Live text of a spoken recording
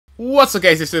What's up,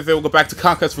 guys? It's We'll go back to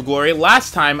Conquest for Glory.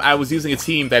 Last time I was using a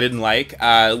team that I didn't like,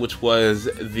 which was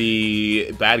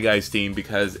the bad guys team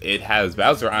because it has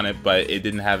Bowser on it, but it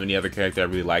didn't have any other character I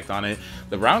really liked on it.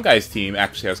 The round guys team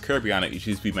actually has Kirby on it, which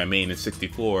used to be my main in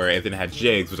 64, and then it had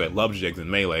Jiggs, which I love Jiggs in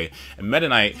Melee, and Meta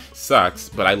Knight sucks,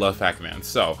 but I love Pac-Man.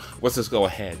 So let's just go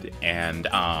ahead and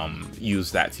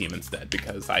use that team instead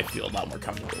because I feel a lot more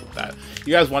comfortable with that.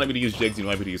 You guys wanted me to use Jiggs, you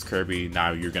wanted me to use Kirby,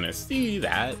 now you're gonna see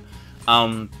that.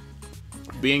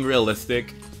 Being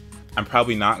realistic, I'm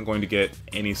probably not going to get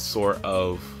any sort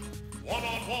of...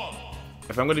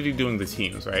 If I'm going to be doing the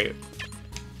teams, right?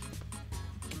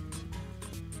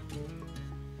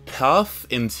 Puff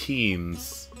in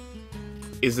teams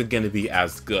isn't going to be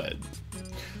as good.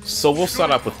 So we'll start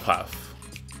off with Puff.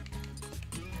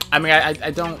 I mean,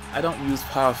 I don't use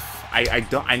Puff.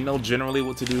 I know generally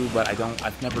what to do, but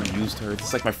I've never used her.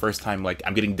 It's like my first time, like,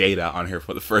 I'm getting data on her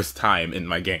for the first time in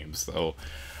my game, so...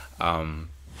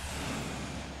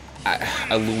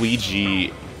 a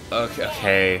Luigi,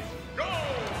 okay.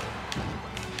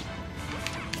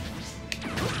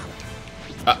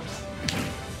 Oh,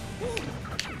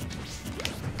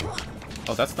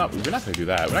 that's not, we're not gonna do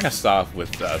that. We're not gonna start off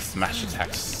with smash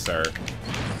attacks, sir.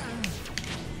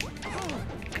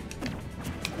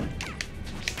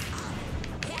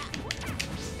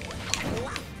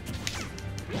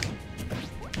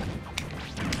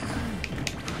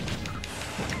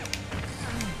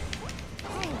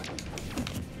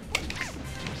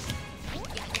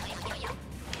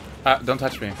 Don't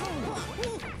touch me.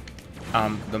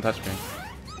 Don't touch me.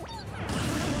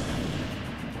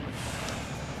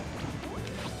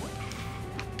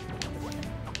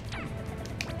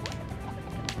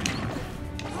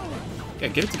 Yeah,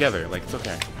 get it together. Like, it's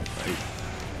okay.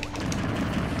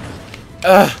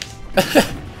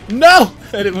 No!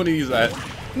 I didn't want to use that.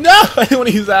 No! I didn't want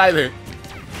to use that either.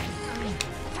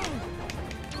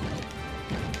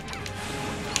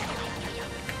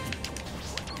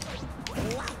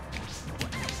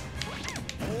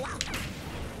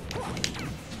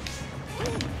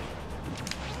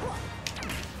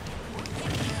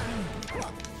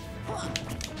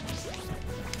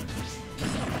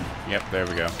 Yep, there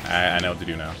we go. I know what to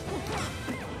do now.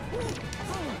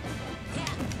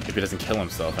 If he doesn't kill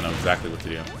himself, I know exactly what to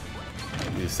do.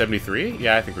 He's 73?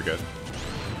 Yeah, I think we're good.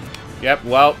 Yep,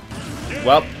 well,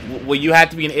 you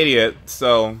had to be an idiot,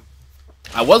 so...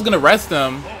 I was gonna rest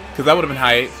him, because that would have been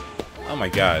height. Oh my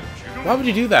god. Why would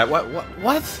you do that? What?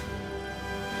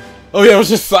 Oh yeah, it was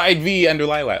just side V under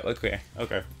Lilat. Okay,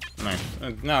 okay. Nice.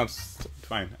 No, it's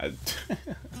fine.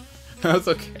 No, it's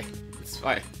okay. It's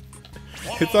fine.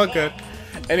 It's all good.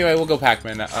 Anyway, we'll go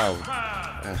Pac-Man now. Oh.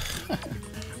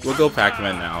 We'll go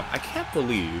Pac-Man now. I can't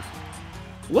believe.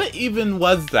 What even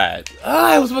was that?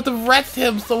 I was about to rest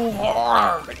him so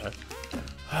hard.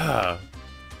 But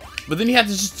then he had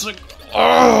to just like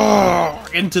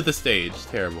into the stage.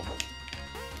 Terrible.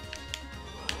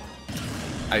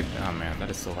 Oh man,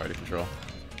 that is so hard to control.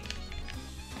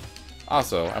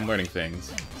 Also, I'm learning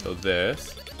things. So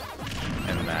this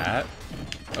and that.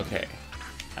 Okay.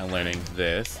 I'm learning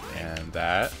this and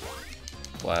that,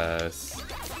 plus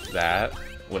that.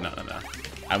 Well, no.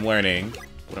 I'm learning,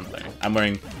 what am I learning? I'm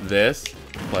learning this,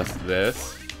 plus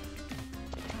this,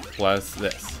 plus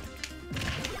this.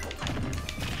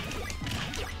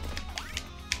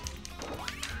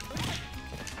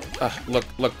 Look,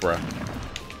 bro.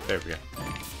 There we go.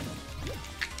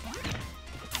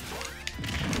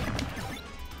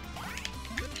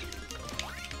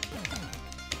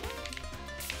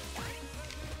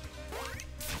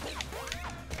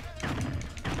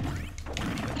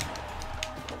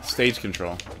 Stage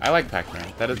control. I like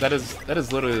Pac-Man. That is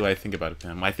literally what I think about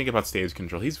him. I think about stage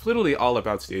control. He's literally all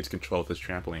about stage control with this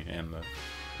trampoline and the...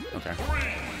 Okay.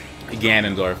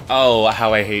 Ganondorf. Oh,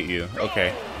 how I hate you.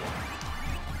 Okay.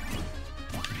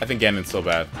 I think Ganon's so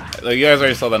bad. Like, you guys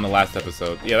already saw that in the last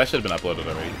episode. Yeah, that should have been uploaded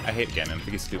already. I hate Ganon. I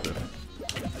think he's stupid.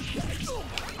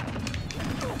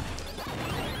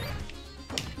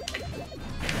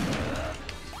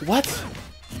 What?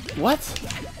 What?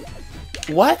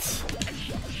 What?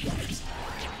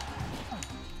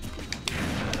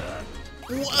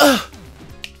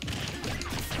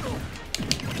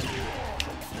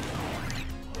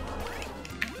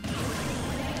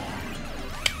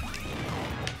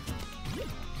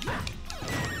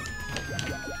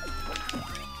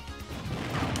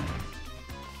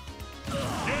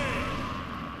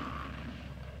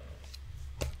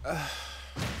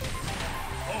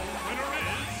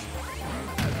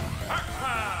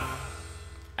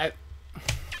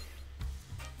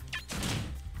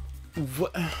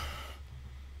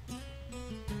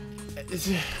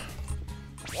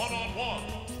 One-on-one.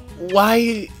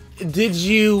 Why did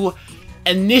you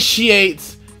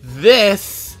initiate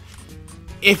this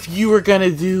if you were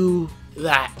gonna do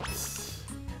that?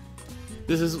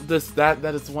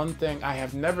 That is one thing. I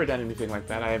have never done anything like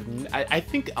that. I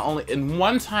think only in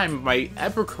one time in my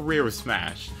ever career with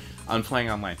Smash on playing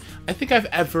online. I think I've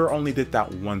ever only did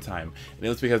that one time, and it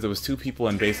was because there was 2 people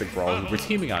in Basic Brawl who were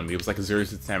teaming on me. It was like a Zero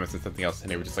Suit Samus and something else, and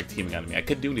they were just like teaming on me. I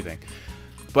couldn't do anything.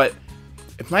 But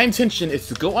if my intention is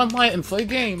to go online and play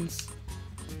games,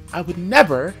 I would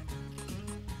never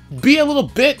be a little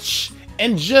bitch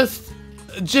and just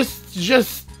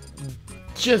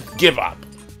give up.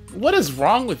 What is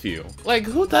wrong with you? Like,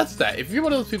 who does that? If you're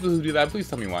one of those people who do that, please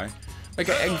tell me why. Like,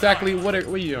 exactly what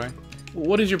are you doing?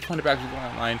 What is your point of actually going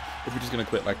online if you're just gonna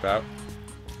quit like that?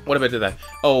 What if I did that?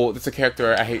 Oh, it's a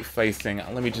character I hate facing.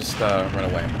 Let me just run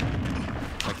away.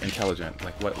 Like, intelligent.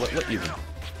 Like, what even?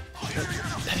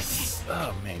 That is,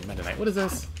 oh man, Meta Knight. What is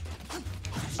this?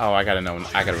 Oh, I gotta know.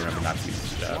 I gotta remember not to use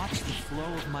this jab. Watch the flow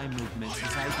of my movements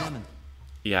as I demonstrate.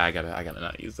 Yeah, I gotta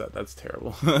not use that. That's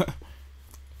terrible.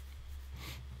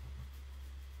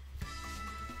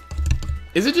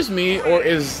 Is it just me, or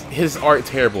is his art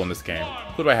terrible in this game?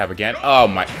 Who do I have again? Oh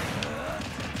my...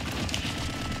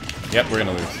 Yep, we're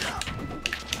gonna lose.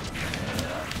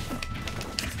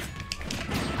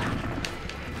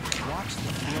 Watch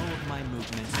the flow of my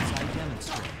movements as I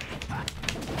demonstrate.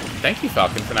 Thank you,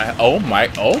 Falcon, for not... Oh,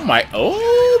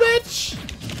 bitch!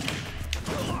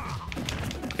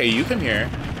 Okay, you come here.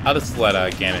 I'll just let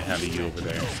Gannett handle you over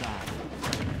there.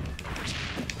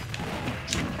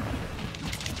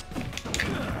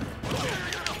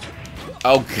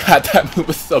 Oh god, that move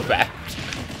was so bad.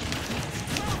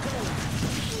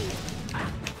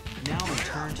 Now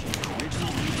return to your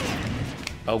original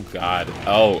position. Oh god.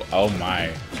 Oh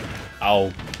my.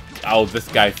 Oh, this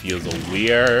guy feels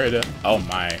weird. Oh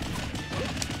my.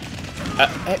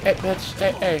 Hey, bitch.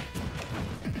 Hey.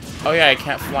 Oh yeah, I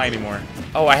can't fly anymore.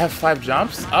 Oh, I have 5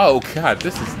 jumps? Oh god,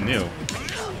 this is new.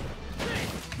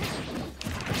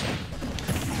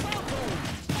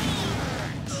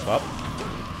 Well.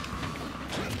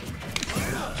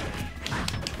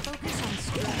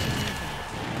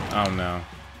 Oh no.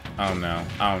 Oh no.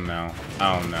 Oh no.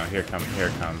 Oh no. Here it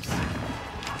comes.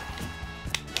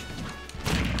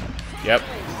 Yep.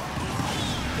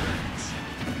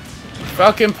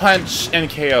 Falcon Punch and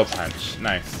KO Punch.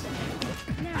 Nice.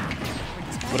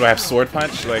 What do I have? Sword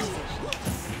Punch? Like...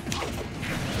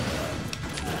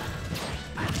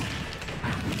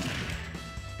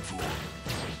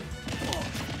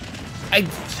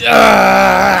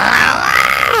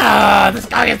 this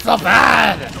guy gets so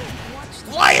bad!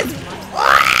 Why is...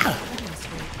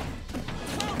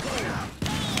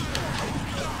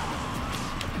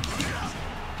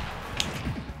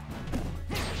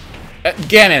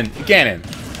 Ganon!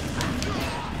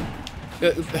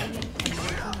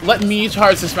 Let me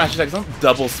charge the smash attacks, don't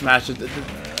double smash it.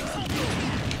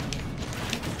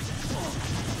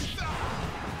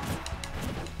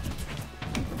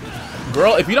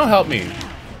 Girl, if you don't help me...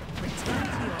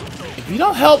 If you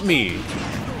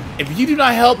do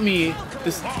not help me,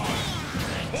 this...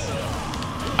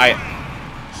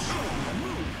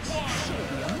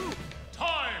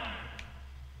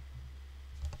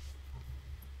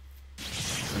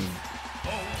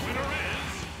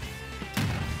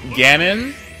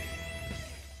 Ganon?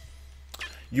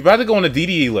 You about to go on the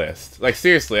DDE list. Like,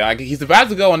 seriously, he's about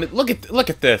to go on... Look at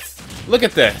this. Look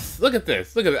at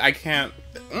it. I can't...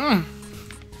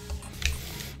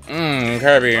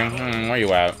 Kirby. Where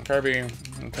you at? Kirby,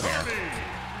 come here.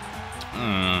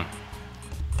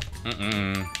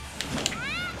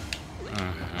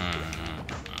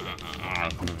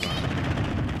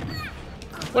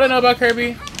 What I know about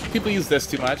Kirby? People use this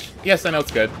too much. Yes, I know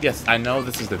it's good. Yes, I know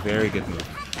this is a very good move.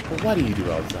 But what do you do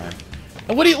all the time?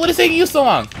 And what is taking you so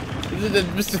long?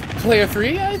 Mr. Player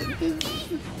 3?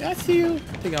 I see you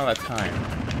taking all that time.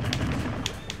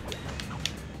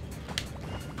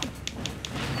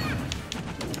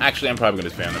 Actually, I'm probably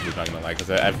going to spam this, I'm not going to lie, because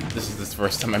this is the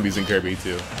first time I'm using Kirby,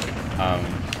 too.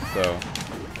 So...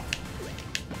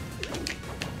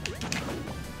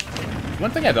 One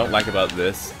thing I don't like about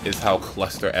this is how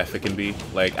cluster F it can be.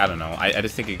 Like, I don't know. I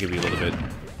just think it can be a little bit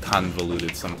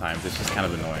convoluted sometimes. It's just kind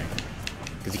of annoying.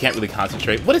 Because you can't really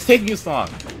concentrate. What is taking you so long?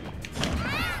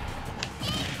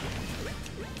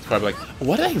 It's probably like,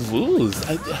 what did I lose?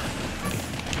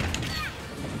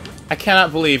 I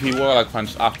cannot believe he Warlock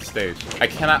punched off the stage. I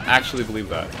cannot actually believe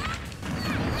that.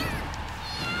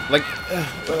 Like,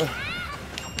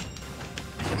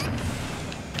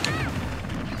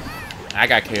 I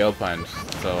got KO punched,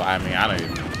 so I mean, I don't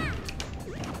even know.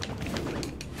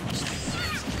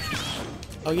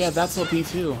 Oh yeah, that's OP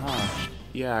too, huh?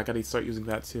 Yeah, I gotta start using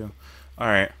that too.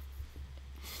 Alright.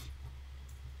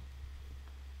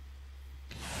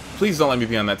 Please don't let me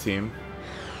be on that team.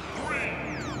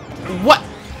 What?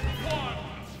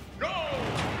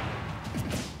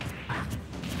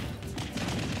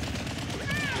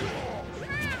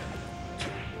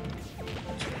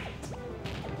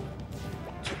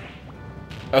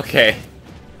 Okay.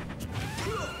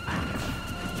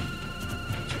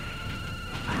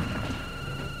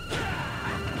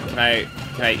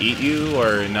 Can I eat you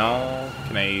or no?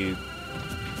 Can I?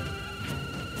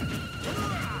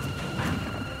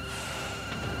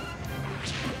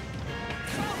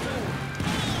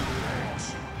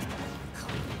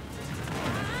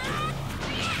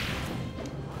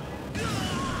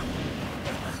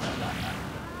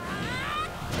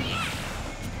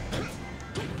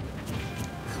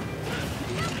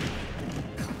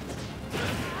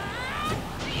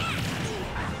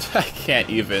 I can't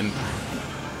even.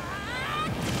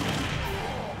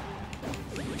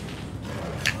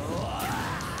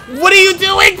 What are you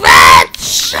doing,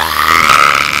 bitch?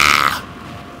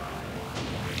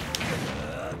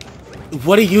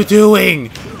 What are you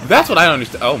doing? That's what I don't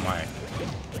understand. Oh my.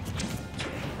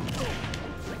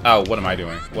 Oh, what am I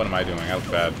doing? What am I doing? That was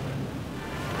bad.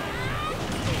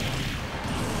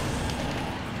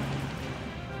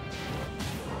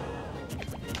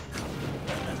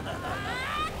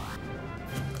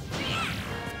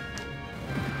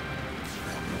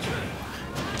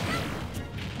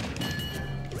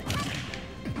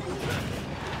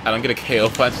 I don't get a KO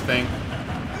punch thing.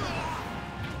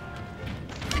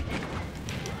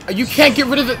 You can't get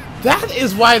rid of it. That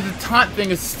is why the taunt thing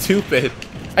is stupid.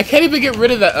 I can't even get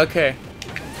rid of that. Okay.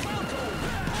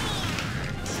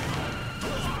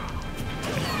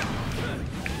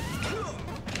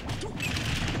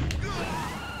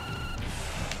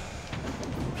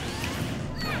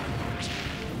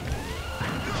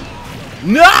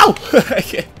 No!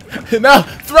 No!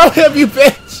 Throw him, you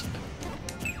bitch!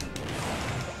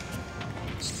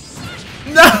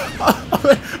 No!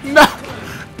 No!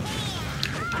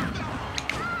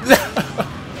 No!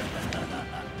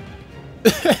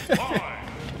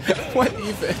 What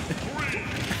even?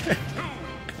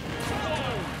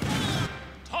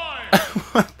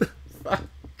 What the fuck?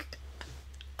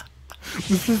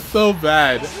 This is so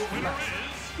bad.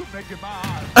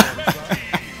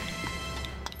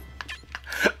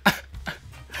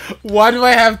 Why do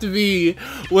I have to be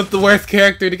with the worst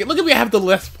character to get? Look at me, I have the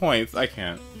less points. I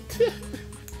can't.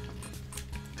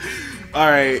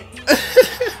 Alright.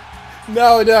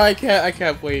 No, I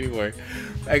can't play anymore.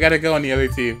 I gotta go on the other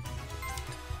team.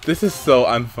 This is so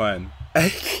unfun. I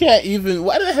can't even.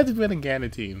 Why did I have to be on a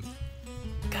Ganon team?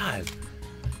 God.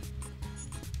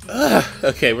 Ugh.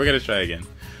 Okay, we're gonna try again.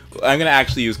 I'm gonna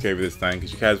actually use Kirby this time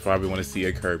because you guys probably want to see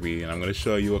a Kirby, and I'm gonna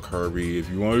show you a Kirby. If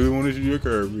you really want to see a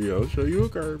Kirby, I'll show you a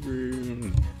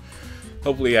Kirby.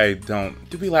 Hopefully, I don't.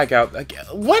 Do we lag out again?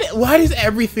 What? Why does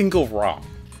everything go wrong?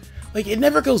 Like, it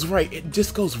never goes right. It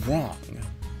just goes wrong.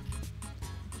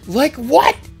 Like,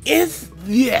 what is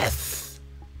this?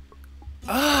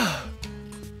 Ah,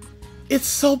 it's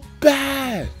so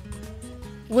bad.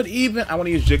 What even? I want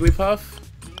to use Jigglypuff.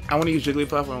 I want to use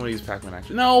Jigglypuff. I want to use Pac-Man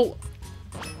actually. No.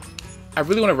 I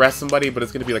really want to rest somebody, but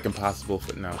it's gonna be like impossible.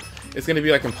 For no, it's gonna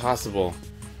be like impossible.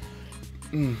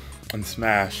 On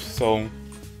Smash. So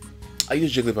I'll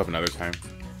use Jigglypuff another time.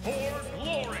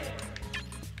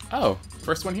 Oh,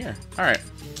 first one here. All right.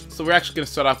 So we're actually gonna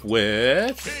start off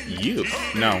with you.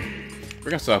 No,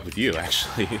 we're gonna start off with you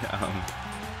actually.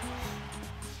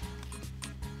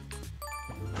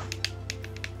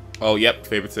 Oh, yep,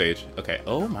 favorite stage. Okay.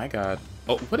 Oh my god.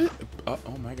 Oh, what is?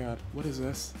 Oh my god. What is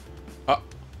this?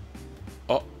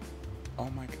 Oh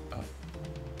my god.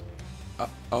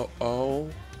 Oh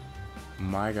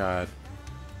my god.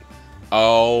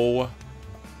 Oh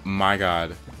my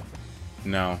god.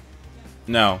 No.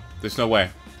 No. There's no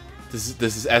way. This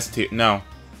is S tier. No.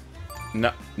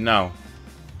 No.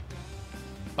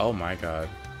 Oh my god.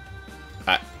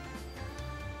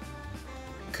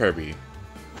 Kirby.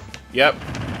 Yep.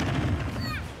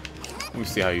 Let me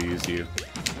see how you use you.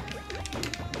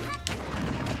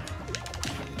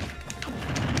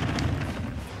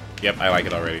 Yep, I like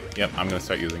it already. Yep, I'm gonna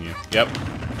start using you. Yep.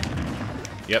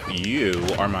 Yep, you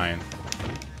are mine.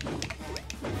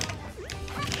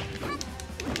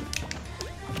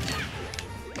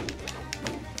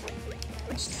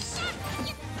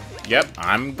 Yep,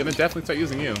 I'm gonna definitely start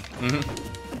using you.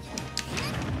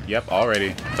 Yep, already.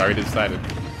 It's already decided.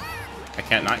 I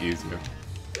can't not use you.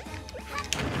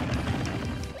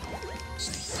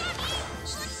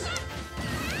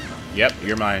 Yep,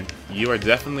 you're mine. You are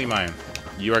definitely mine.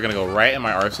 You are gonna go right in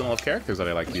my arsenal of characters that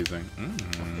I like using.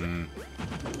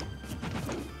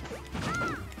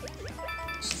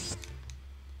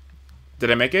 Did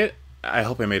I make it? I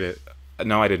hope I made it.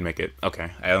 No, I didn't make it.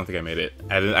 Okay, I don't think I made it.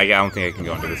 I don't think I can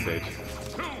go into this stage.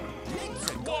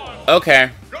 Okay,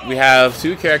 we have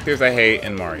 2 characters I hate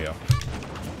in Mario.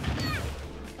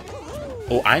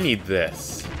 Oh, I need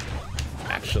this,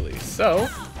 actually. So,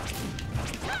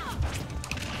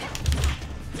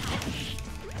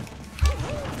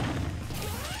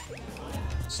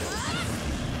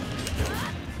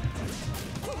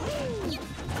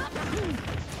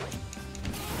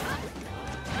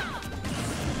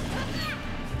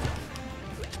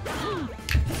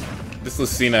 this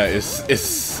Lucina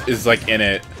is like in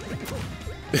it.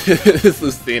 This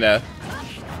Lucina,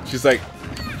 she's like,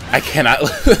 I cannot.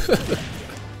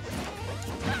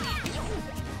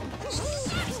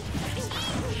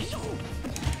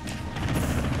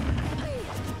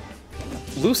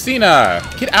 Lucina,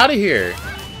 get out of here.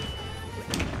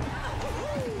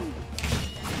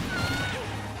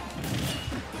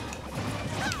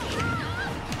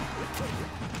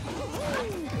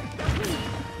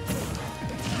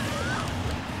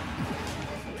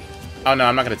 Oh no,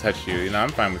 I'm not gonna touch you. You know, I'm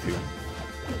fine with you.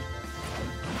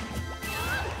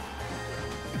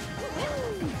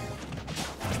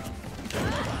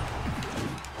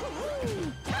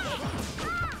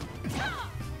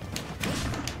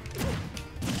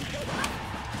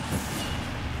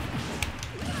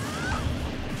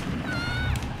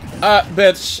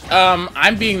 Bitch,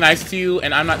 I'm being nice to you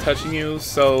and I'm not touching you,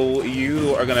 so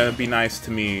you are gonna be nice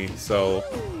to me, so...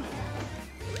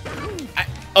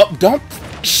 Oh, don't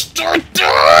start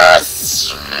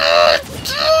this!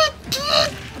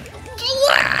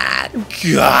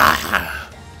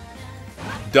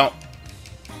 Don't.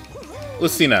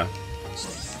 Lucina.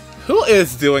 Who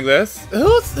is doing this?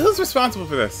 Who's responsible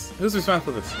for this? Who's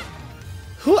responsible for this?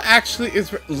 Who actually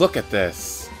is... Look at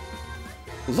this.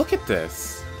 Look at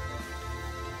this.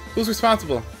 Who's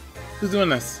responsible? Who's doing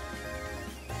this?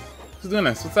 Who's doing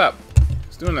this? What's up?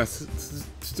 Who's doing this?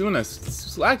 Who's doing this?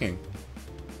 Who's lagging?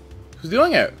 Who's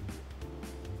doing it?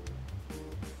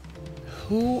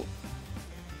 Who?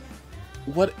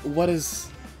 What is...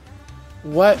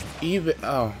 What even...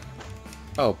 Oh.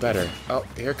 Oh, better. Oh,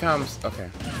 here it comes. Okay.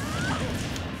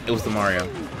 It was the Mario.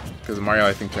 Because the Mario,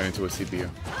 I think, turned into a CPU.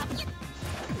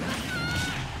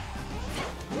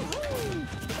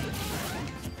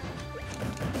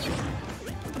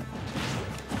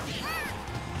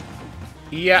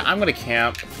 Yeah, I'm gonna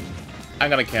camp. I'm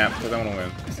gonna camp because I want to win,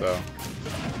 so...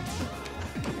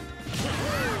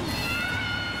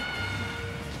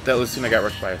 That Lucina got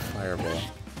wrecked by a fireball.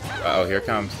 Uh-oh, here it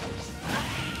comes. 5,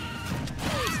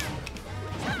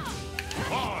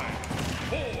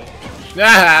 4,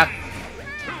 Ah!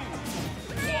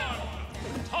 2,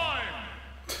 1, time!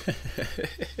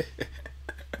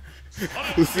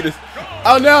 Lucina's...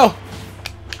 Oh no!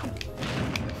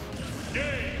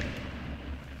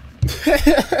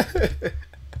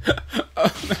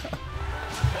 Oh no.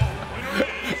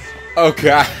 Oh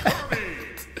god.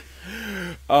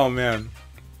 Oh man.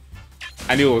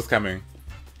 I knew it was coming.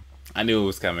 I knew it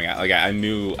was coming. I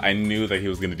knew that he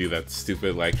was gonna do that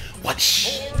stupid like what?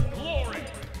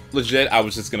 Legit, I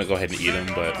was just gonna go ahead and eat him,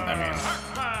 but I mean.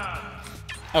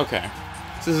 Okay.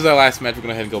 So this is our last match. We're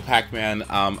gonna go ahead and go Pac-Man.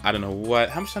 I don't know what.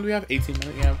 How much time do we have? 18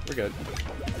 minutes? Yeah, we're good.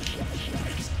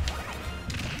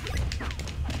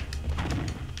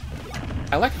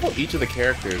 I like how each of the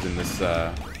characters in this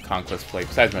Conquest play,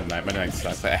 besides Meta Knight. Meta Knight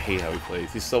sucks. I hate how he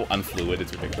plays. He's so unfluid,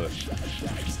 it's ridiculous.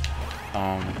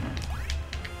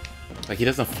 Like, he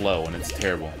doesn't flow, and it's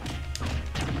terrible.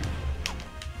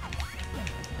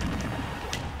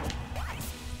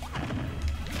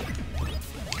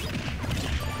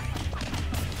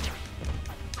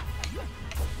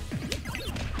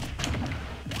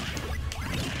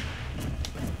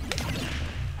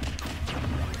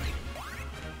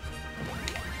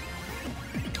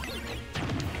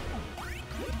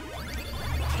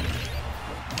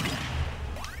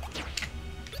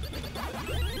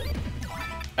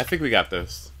 I think we got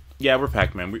this. Yeah, we're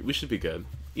Pac-Man. We should be good.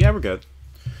 Yeah, we're good.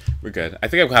 We're good. I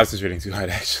think I'm concentrating too hard,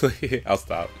 actually. I'll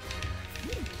stop.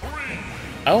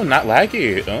 Oh, not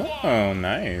laggy. Oh,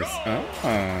 nice.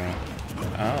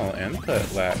 Oh,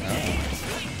 input lag. Oh.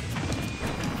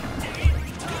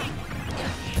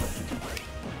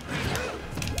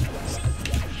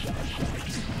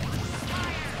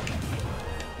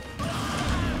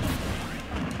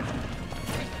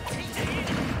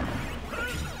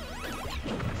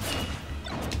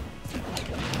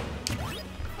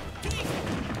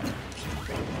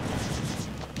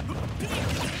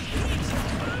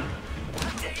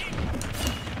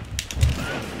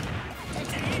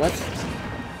 What?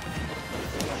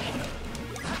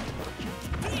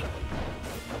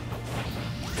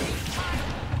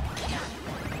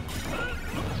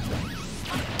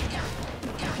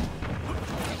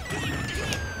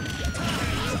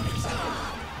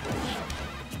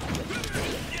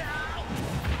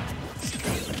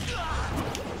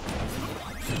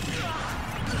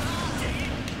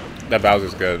 That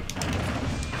Bowser's good.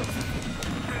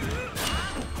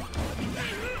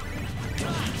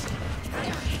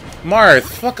 Marth,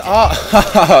 fuck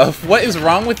off. What is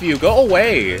wrong with you? Go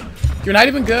away. You're not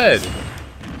even good.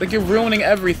 Like, you're ruining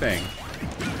everything.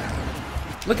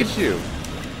 Look at you.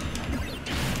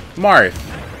 Marth.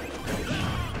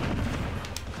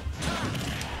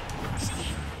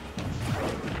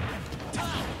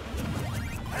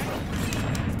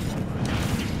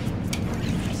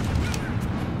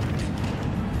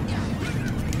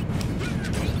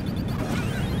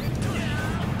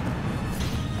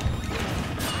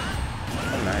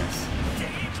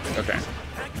 Okay.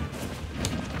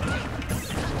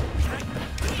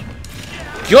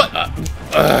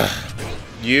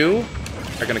 You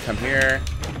are gonna come here.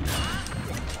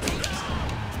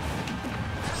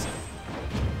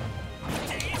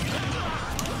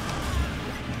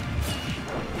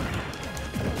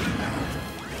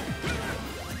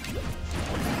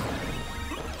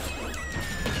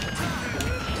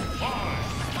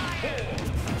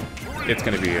 It's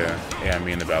gonna be a, yeah,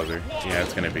 me and the Bowser. Yeah,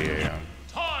 it's gonna be a,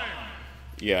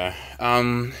 yeah,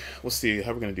 we'll see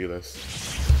how we're gonna do this.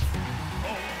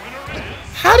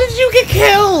 How did you get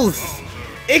kills?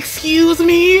 Excuse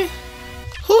me?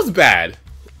 Who's bad?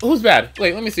 Who's bad?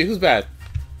 Wait, let me see, who's bad?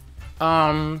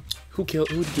 Who did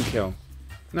you kill?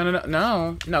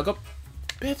 No, go.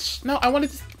 Bitch, no, I wanted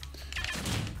to...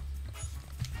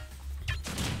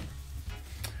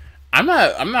 I'm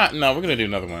not, no, we're gonna do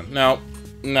another one. No,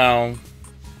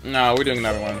 we're doing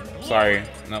another one. Sorry.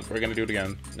 Nope, we're gonna do it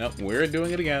again. Nope, we're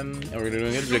doing it again. And we're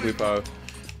doing it with Jigglypuff.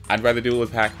 I'd rather do it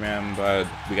with Pac-Man, but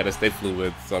we gotta stay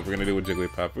fluid, so we're gonna do it with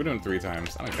Jigglypuff. We're doing it 3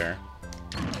 times. I don't care.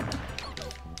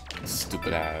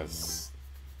 Stupid ass.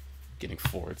 Getting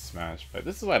forward smash. But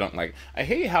this is what I don't like. I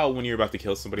hate how when you're about to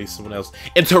kill somebody, someone else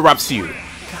interrupts you.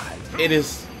 God, it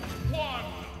is...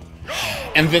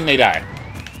 And then they die.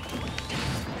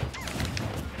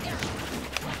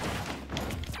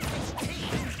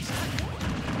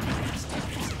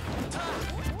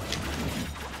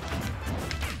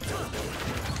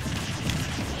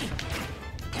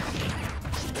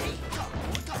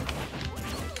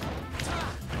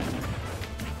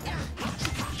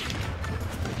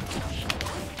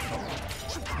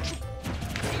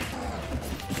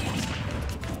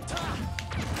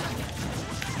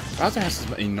 Bowser has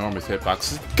some enormous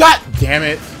hitboxes. God damn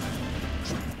it!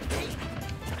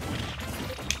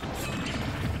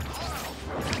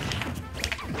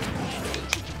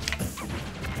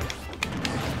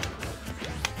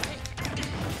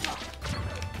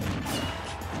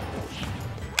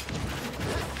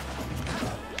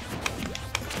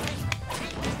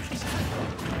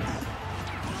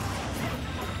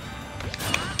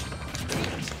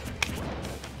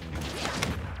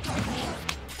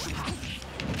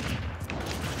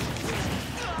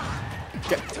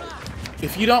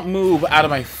 If you don't move out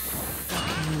of my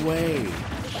fucking way.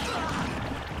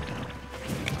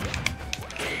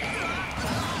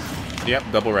 Yep,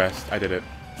 double rest. I did it.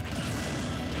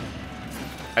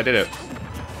 I did it.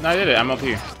 No, I did it. I'm up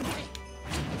here.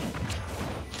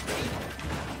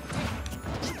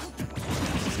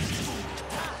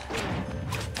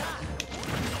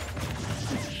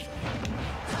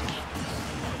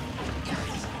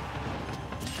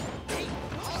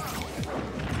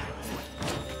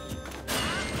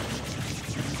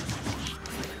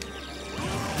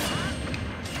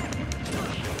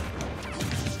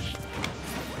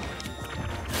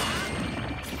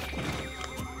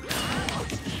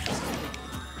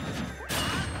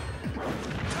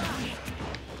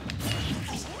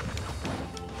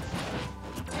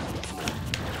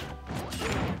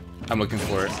 I'm looking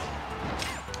for it.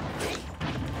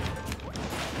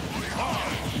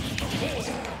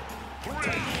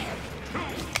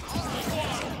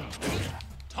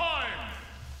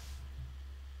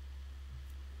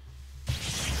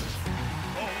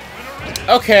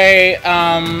 Okay,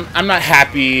 I'm not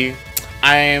happy.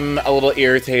 I'm a little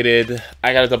irritated.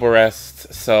 I got a double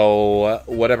rest, so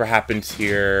whatever happens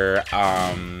here,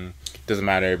 doesn't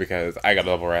matter because I got a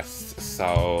double rest.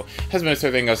 So, has been a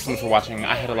certain thing. Thanks so much for watching.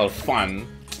 I had a lot of fun.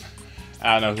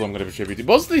 I don't know who I'm going to contribute to.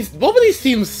 Both of these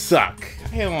teams suck.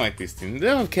 I don't like these teams. They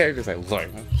don't have characters I like.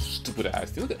 Stupid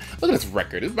ass. Look at this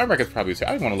record. My record's probably terrible.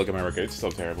 I don't even want to look at my record. It's so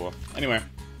terrible. Anyway,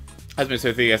 As been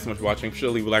said, thank you guys so much for watching. Be sure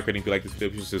to leave a like rating if you like this video.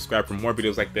 Be sure to subscribe for more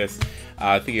videos like this.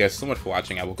 Thank you guys so much for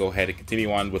watching. I will go ahead and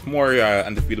continue on with more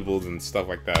undefeatables and stuff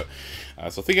like that.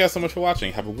 So thank you guys so much for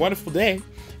watching. Have a wonderful day,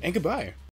 and goodbye.